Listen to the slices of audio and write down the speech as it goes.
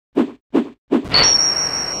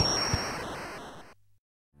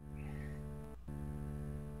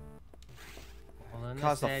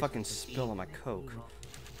Caused a fucking spill on my Coke.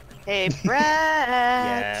 Hey,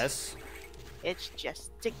 Brad. Yes. It's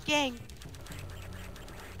just a game.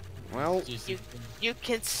 Well, you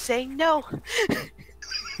can say no.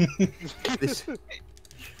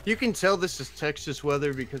 You can tell this is Texas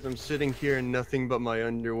weather because I'm sitting here in nothing but my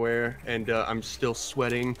underwear, and I'm still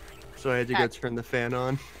sweating, so I had to go turn the fan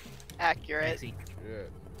on. Accurate. Yeah.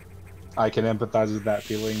 I can empathize with that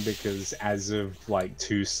feeling because as of like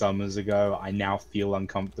 2 summers ago, I now feel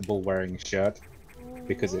uncomfortable wearing a shirt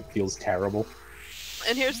because it feels terrible.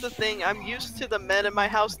 And here's the thing, I'm used to the men in my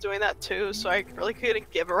house doing that too, so I really couldn't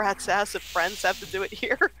give a rat's ass if friends have to do it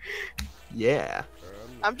here. Yeah.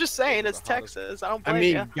 I'm just saying, it's Texas. I don't blame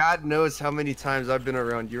you. God knows how many times I've been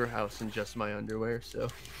around your house in just my underwear, so.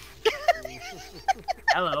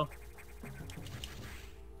 Hello.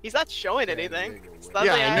 He's not showing anything.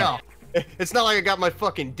 Yeah, I know. It's not like I got my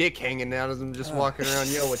fucking dick hanging out as I'm just walking around,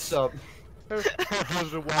 yo, what's up?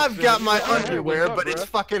 I've got my underwear, but it's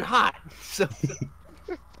fucking hot. So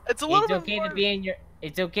it's a little bit okay to be in your.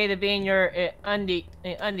 It's okay to be in your undie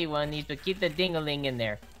one, but keep the ding-a-ling in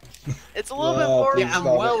there. It's a little bit more. Yeah, I'm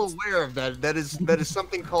well aware of that. That is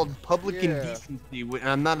something called public indecency, and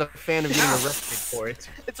I'm not a fan of getting arrested for it.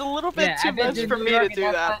 It's a little bit too much for me to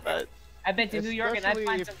do that, but. I've been to New York and I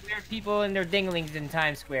find some weird people and their dinglings in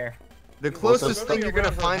Times Square. The closest thing you're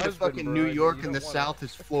gonna find to fucking New York in the South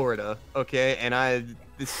is Florida, okay? And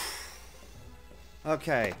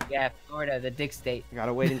okay. Yeah, Florida, the dick state. I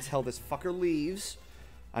gotta wait until this fucker leaves.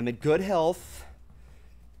 I'm in good health.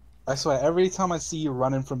 I swear, every time I see you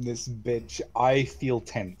running from this bitch, I feel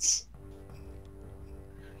tense.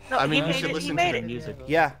 No, I mean, you should listen to the music.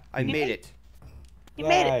 Yeah, I made it. He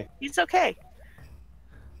made it. It's okay.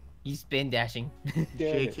 He's spin dashing.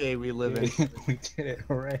 JK, we live in. We did it,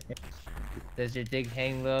 alright. Does your dick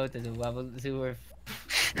hang low? Does it wobble to her?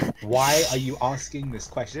 Why are you asking this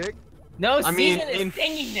question? No, Season is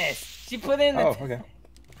singing this. She put in the. Oh, okay.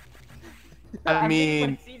 I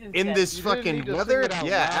mean, in this fucking weather,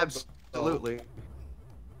 yeah, absolutely.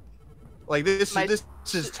 Like this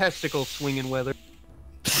is testicle swinging weather.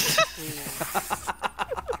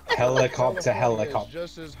 Helicopter. It's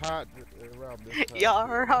just as hot around this time.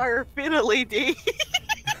 Yar har fiddly dee.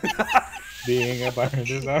 Being a pirate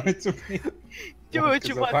is hard to be. Do what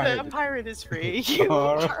you want, a pirate is free. You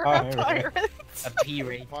are a pirate. A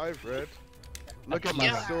pirate. Pirate. Look at my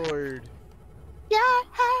sword. Yar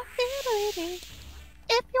har fiddly dee.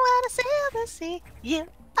 If you wanna sail the sea, you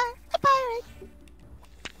are a pirate.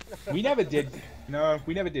 We never did. No,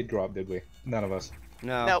 we never did grow up, did we? None of us.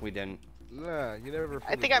 No, Nope. we didn't. Nah, you never.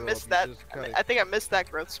 I think I missed that. I think I missed that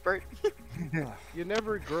growth spurt. You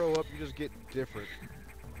never grow up. You just get different.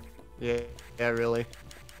 Yeah, really.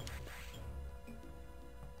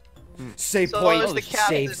 Save So point. is the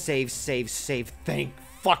captain. Save. Thank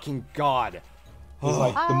fucking God. It's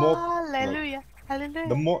like the more. Hallelujah. Hallelujah.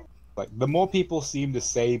 The more people seem to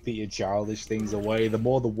say put your childish things away, the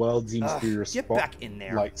more the world seems to respond. Get back in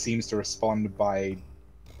there. Like seems to respond by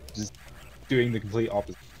just doing the complete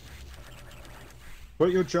opposite. Put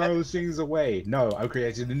your childish things away. No, I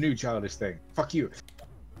created a new childish thing. Fuck you.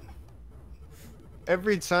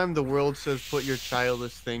 Every time the world says put your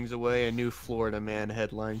childish things away, a new Florida man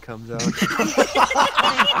headline comes out.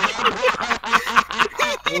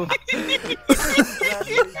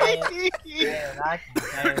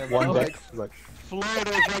 One day, like, Florida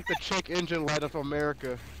is like the check engine light of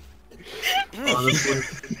America. honestly,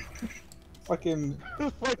 fucking,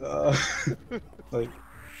 like,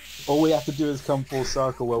 all we have to do is come full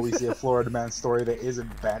circle where we see a Florida man story that isn't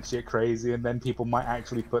batshit crazy, and then people might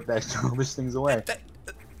actually put their childish things away.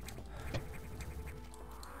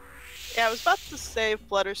 Yeah, I was about to say,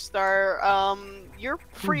 Flutterstar, you're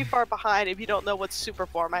pretty far behind if you don't know what super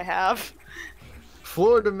form I have.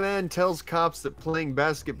 Florida man tells cops that playing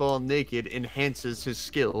basketball naked enhances his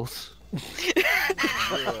skills.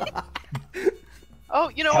 Oh,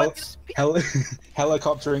 you know what?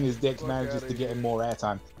 Helicoptering his dick manages to get him more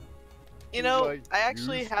airtime. You know, I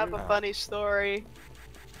actually have a funny story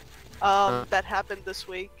that happened this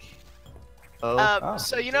week.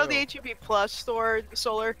 So you know the HEB Plus store,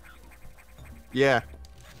 Solar? Yeah.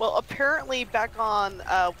 Well, apparently back on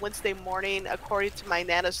Wednesday morning, according to my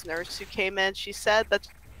Nana's nurse who came in, she said that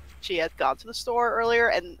she had gone to the store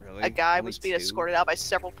earlier and a guy was being escorted out by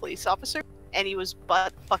several police officers, and he was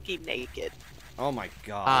butt fucking naked. Oh my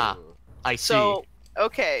God. I see. So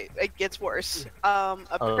Okay, it gets worse.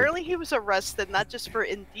 Apparently he was arrested not just for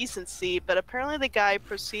indecency, but apparently the guy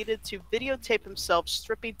proceeded to videotape himself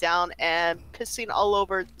stripping down and pissing all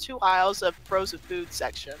over 2 aisles of frozen food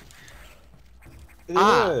section.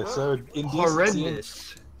 So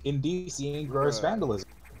horrendous. indecency and gross vandalism.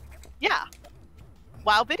 Yeah,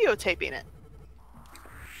 while videotaping it.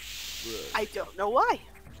 I don't know why.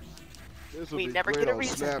 We never get a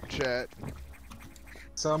reason. Snapchat.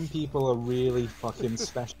 Some people are really fucking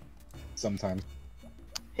special sometimes.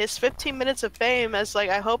 His 15 minutes of fame is like,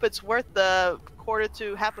 I hope it's worth the $250,000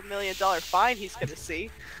 to $500,000 fine he's gonna see.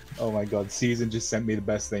 Oh my god, Season just sent me the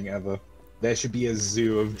best thing ever. There should be a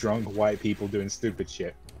zoo of drunk white people doing stupid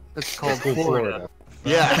shit. That's called Florida.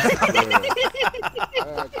 Yeah.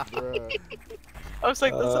 I was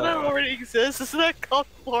like, doesn't that already exist? Isn't that called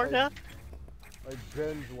Florida? I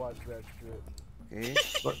binge watch that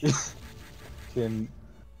shit.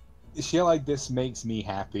 Shit like this makes me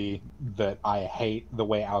happy that I hate the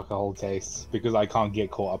way alcohol tastes because I can't get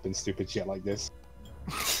caught up in stupid shit like this.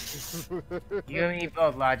 You and me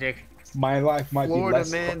both, Logic. My life might Florida be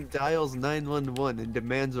less. man dials 911 and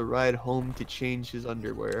demands a ride home to change his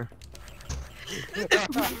underwear.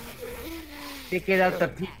 Pick it up the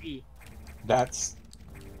pee-pee. That's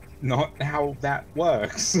not how that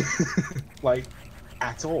works. Like,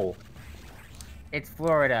 at all. It's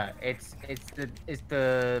Florida. It's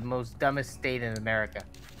the most dumbest state in America.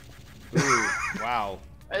 Ooh, wow.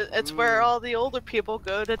 It's where all the older people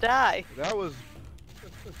go to die. That was.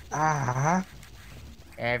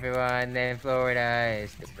 Everyone in Florida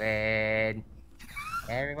is stupid.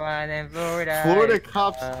 Everyone in Florida. Florida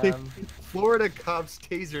cops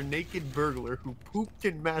taser naked burglar who pooped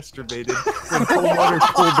and masturbated when homeowner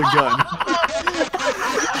pulled the gun.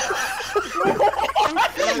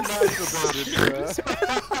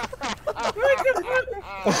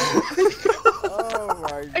 Oh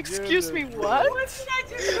my god. Excuse me, what?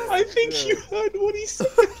 I think you heard what he said.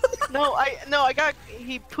 No,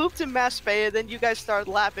 he pooped and masturbated, then you guys started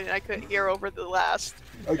laughing and I couldn't hear over the last.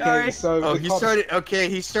 Okay, Sorry. so Oh, the he cops-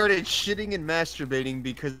 started shitting and masturbating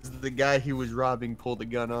because the guy he was robbing pulled a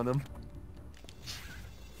gun on him.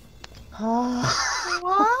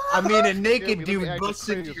 I mean, a naked Yeah, dude we busts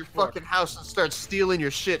actually into crazy your as fuck. fucking house and starts stealing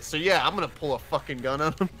your shit, so yeah, I'm gonna pull a fucking gun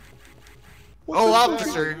on him. Oh,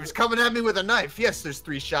 officer, he was coming at me with a knife. Yes, there's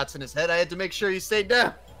 3 shots in his head. I had to make sure he stayed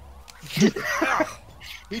down.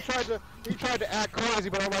 He tried to act crazy,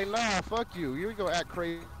 but I'm like, nah, fuck you. You ain't gonna act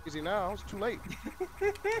crazy now. It's too late.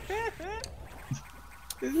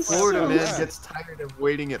 Florida man bad. gets tired of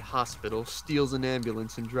waiting at hospital, steals an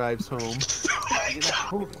ambulance, and drives home.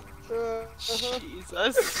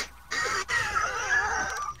 Jesus.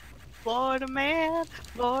 Florida man,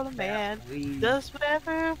 does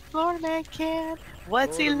whatever Florida man can.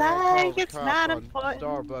 What's he Florida man like? calls It's cops not on important.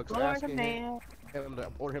 Starbucks Florida asking man. him to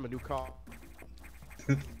order him a new car.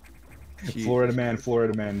 Florida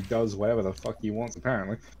man does whatever the fuck he wants,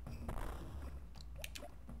 apparently.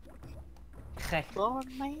 Florida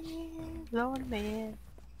man.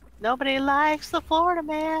 Nobody likes the Florida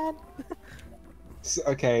man.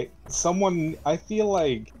 Okay, I feel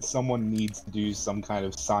like someone needs to do some kind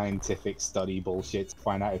of scientific study bullshit to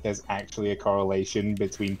find out if there's actually a correlation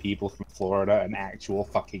between people from Florida and actual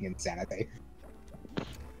fucking insanity.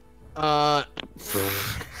 God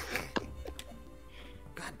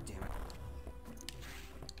damn it.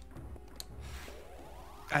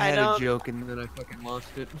 I had a joke and then I fucking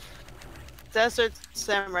lost it. Desert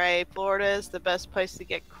Samurai, Florida is the best place to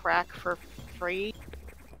get crack for free.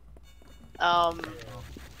 I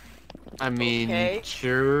mean, okay.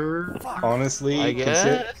 sure. Honestly, I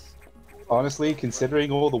guess.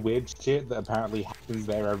 Considering all the weird shit that apparently happens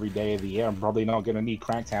there every day of the year, I'm probably not gonna need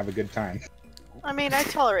crack to have a good time. I mean, I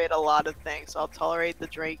tolerate a lot of things. I'll tolerate the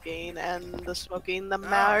drinking and the smoking, the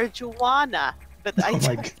marijuana. But Oh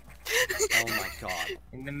my god. Oh my god.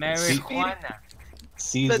 In the marijuana.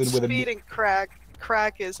 Seasoned with speed and crack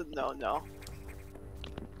is a no-no.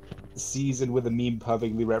 Seasoned with a meme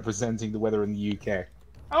perfectly representing the weather in the UK.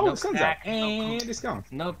 Oh, No the sun's crack, out. And it's gone.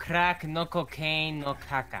 No crack, no cocaine, no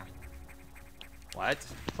caca. What?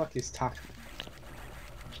 Fuck is taco.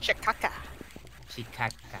 Chicaca.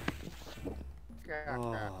 Chicaca.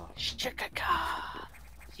 Oh. Chicaca.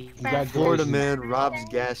 Florida man robs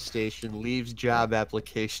gas station, leaves job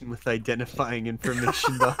application with identifying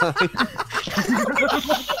information behind.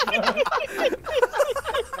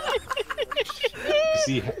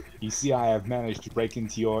 You see, I have managed to break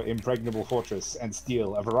into your impregnable fortress and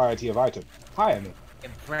steal a variety of items. Hire me.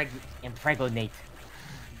 Impregnate.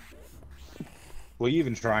 Were you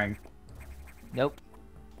even trying? Nope.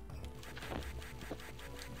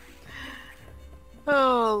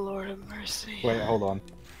 Oh, Lord of mercy. Wait, hold on.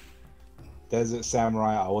 Desert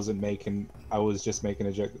Samurai, I was just making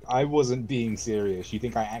a joke. I wasn't being serious. You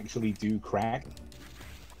think I actually do crack?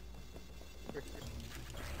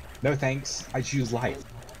 No thanks, I choose life.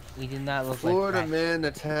 We do not look Florida like man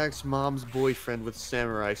attacks mom's boyfriend with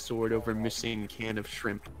samurai sword over missing can of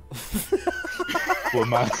shrimp.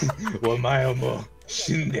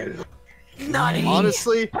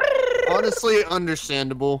 Honestly,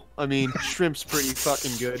 understandable. I mean, shrimp's pretty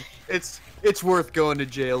fucking good. It's worth going to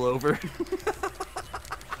jail over.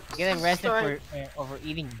 Get arrested Sorry. for over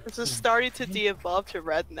eating. This is starting to de-evolve to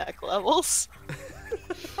redneck levels.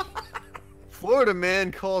 Florida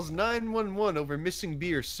man calls 911 over missing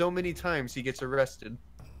beer so many times he gets arrested.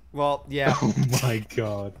 Well, yeah. Oh my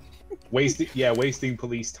god. Wasting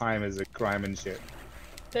police time is a crime and shit.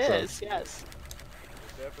 It is, yes.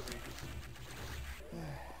 Definitely.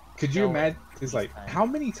 Could you No, imagine? Because like, time. how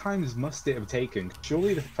many times must it have taken?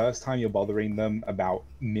 Surely the first time you're bothering them about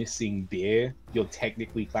missing beer, you're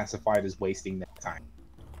technically classified as wasting their time.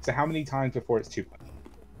 So how many times before it's too much?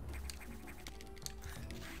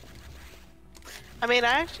 I mean,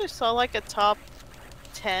 I actually saw like a top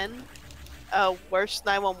 10 worst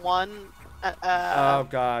 911 Oh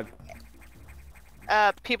god.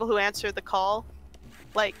 people who answered the call.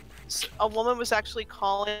 Like, a woman was actually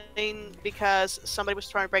calling because somebody was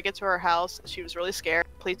trying to break into her house. She was really scared.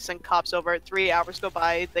 Police send cops over. 3 hours go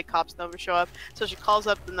by. The cops never show up. So she calls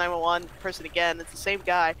up the 911 person again. It's the same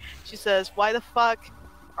guy. She says, "Why the fuck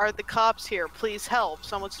are the cops here? Please help.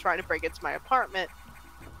 Someone's trying to break into my apartment."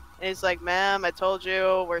 And he's like, "Ma'am, I told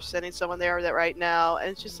you we're sending someone there right now." And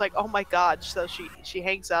it's just like, oh my god. So she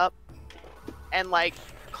hangs up and like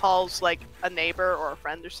calls like a neighbor or a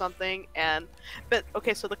friend or something. And but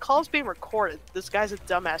okay, so the call's being recorded. This guy's a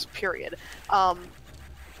dumbass, period.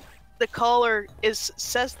 The caller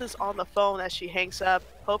says this on the phone as she hangs up.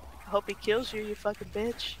 Hope he kills you, you fucking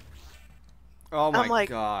bitch. Oh my I'm like-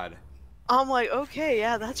 god. I'm like, okay,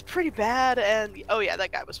 yeah, that's pretty bad. And oh yeah,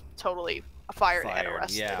 that guy was totally fired and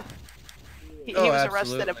arrested. Yeah. He Oh, was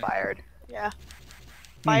arrested and absolutely. fired. Yeah.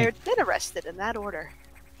 Fired, then arrested in that order.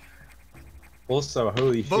 Also,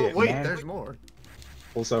 holy But shit, wait, man. there's more.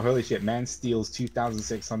 Also, holy shit, man steals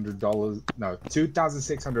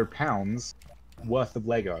 £2,600 worth of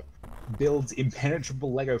Lego. Builds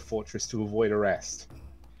impenetrable Lego fortress to avoid arrest.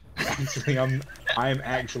 Actually, I'm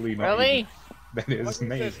actually not. Really? Even, that is Like we said,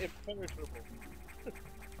 amazing. impenetrable.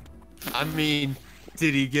 I mean,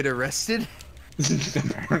 did he get arrested?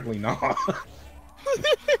 Apparently not.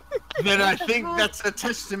 Then I think that's a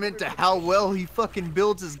testament to how well he fucking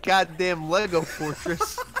builds his goddamn Lego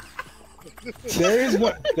fortress. There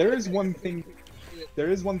is one thing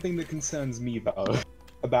that concerns me though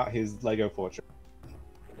about his Lego fortress.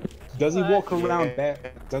 Does he walk around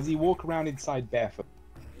Does he walk around inside barefoot?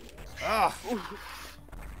 Ugh.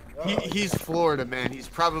 He's Florida, man. He's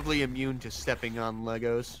probably immune to stepping on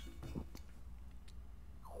Legos.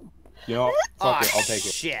 You know, what? Fuck Ah, it, I'll take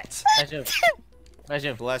it. Shit.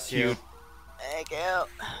 Pleasure. Bless you. Thank you.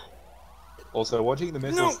 Also, watching the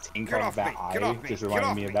missiles tinker get on off that me, get eye off me, just get reminded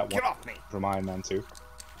off me of me, that get one off me. from Iron Man 2.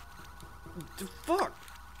 The fuck?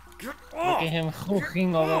 Get Look off. at him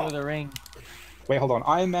hooking all over the ring. Wait, hold on.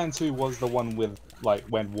 Iron Man 2 was the one with, like,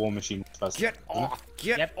 when War Machine was first. Get wasn't it? off.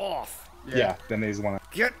 Get Yep. off. Yeah, then there's one.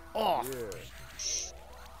 Get off.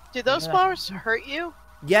 Do those Yeah. flowers hurt you?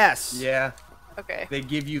 Yes. Yeah, Okay. they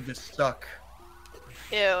give you the suck.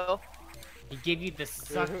 Ew. He gave you the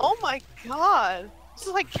suck. Oh my god. This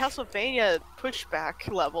is like Castlevania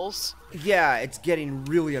pushback levels. Yeah, it's getting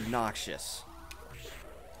really obnoxious.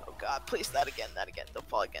 Oh god, please, that again, don't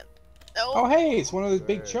fall again. Oh, No. hey, it's one of those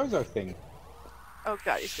big Chozo things. Oh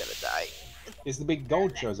god, he's gonna die. It's the big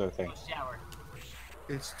gold Chozo thing. Shower.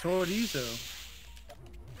 It's chorizo.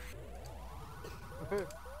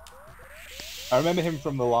 I remember him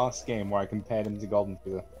from the last game where I compared him to Golden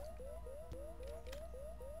Fizzer.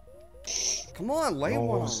 Come on, lay one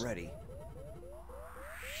Balls. already.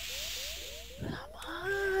 Come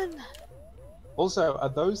on. Also, are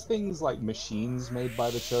those things like machines made by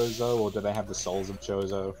the Chozo, or do they have the souls of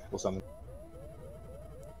Chozo or something?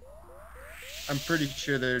 I'm pretty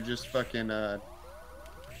sure they're just fucking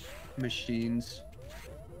machines.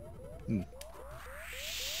 Hmm.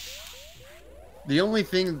 The only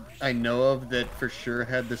thing I know of that for sure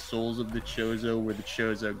had the souls of the Chozo were the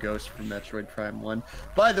Chozo ghosts from Metroid Prime 1.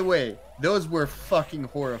 By the way, those were fucking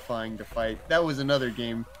horrifying to fight. That was another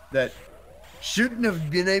game that shouldn't have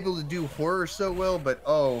been able to do horror so well, but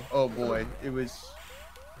oh boy, it was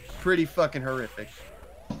pretty fucking horrific.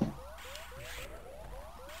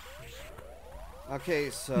 Okay,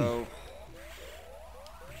 so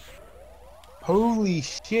Holy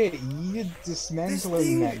shit, you're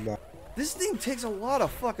dismantling that guy. This thing takes a lot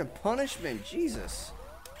of fucking punishment. Jesus.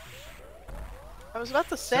 I was about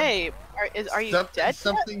to say, are you dead?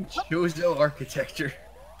 Something Chozo architecture.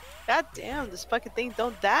 God damn, this fucking thing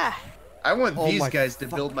don't die. I want Oh these my guys to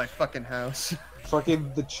build my fucking house.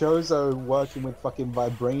 Fucking the Chozo working with fucking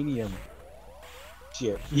vibranium.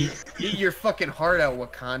 Shit. Eat your fucking heart out,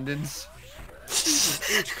 Wakandans.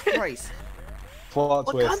 Jesus Christ. Plot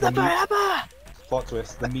twist. Wakanda forever! Plot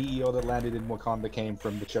twist. The meteor that landed in Wakanda came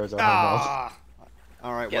from the Chozo homeworld. Ah.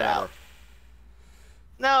 All right, Get whatever. out.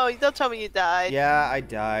 No, you don't tell me you died. Yeah, I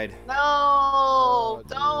died. No,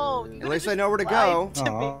 don't. You At least I could've know where to just go. lied to me.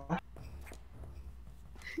 Aw.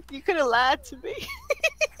 You could have lied to me.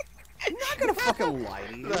 I'm not gonna fucking lie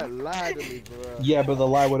to you. That lied to me, bro. Yeah, but the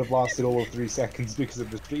lie would have lasted all of 3 seconds because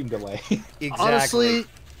of the stream delay. Exactly. Honestly,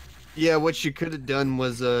 yeah, what you could have done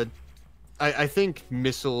was, I think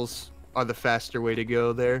missiles are the faster way to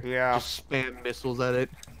go there. Yeah. Just spam missiles at it.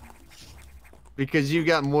 Because you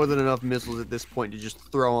got more than enough missiles at this point to just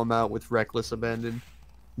throw them out with reckless abandon.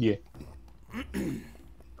 Yeah.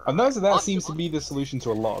 I've noticed that seems to be the solution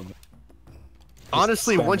to a lot of them.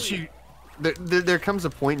 Honestly, spam once it. you... There comes a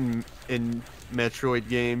point in Metroid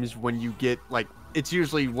games when you get, like... It's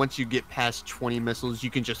usually once you get past 20 missiles, you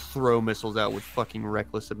can just throw missiles out with fucking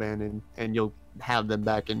reckless abandon, and you'll have them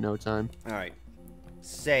back in no time. All right.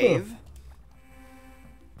 Save.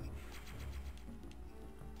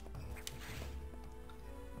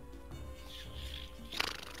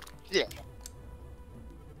 Yeah.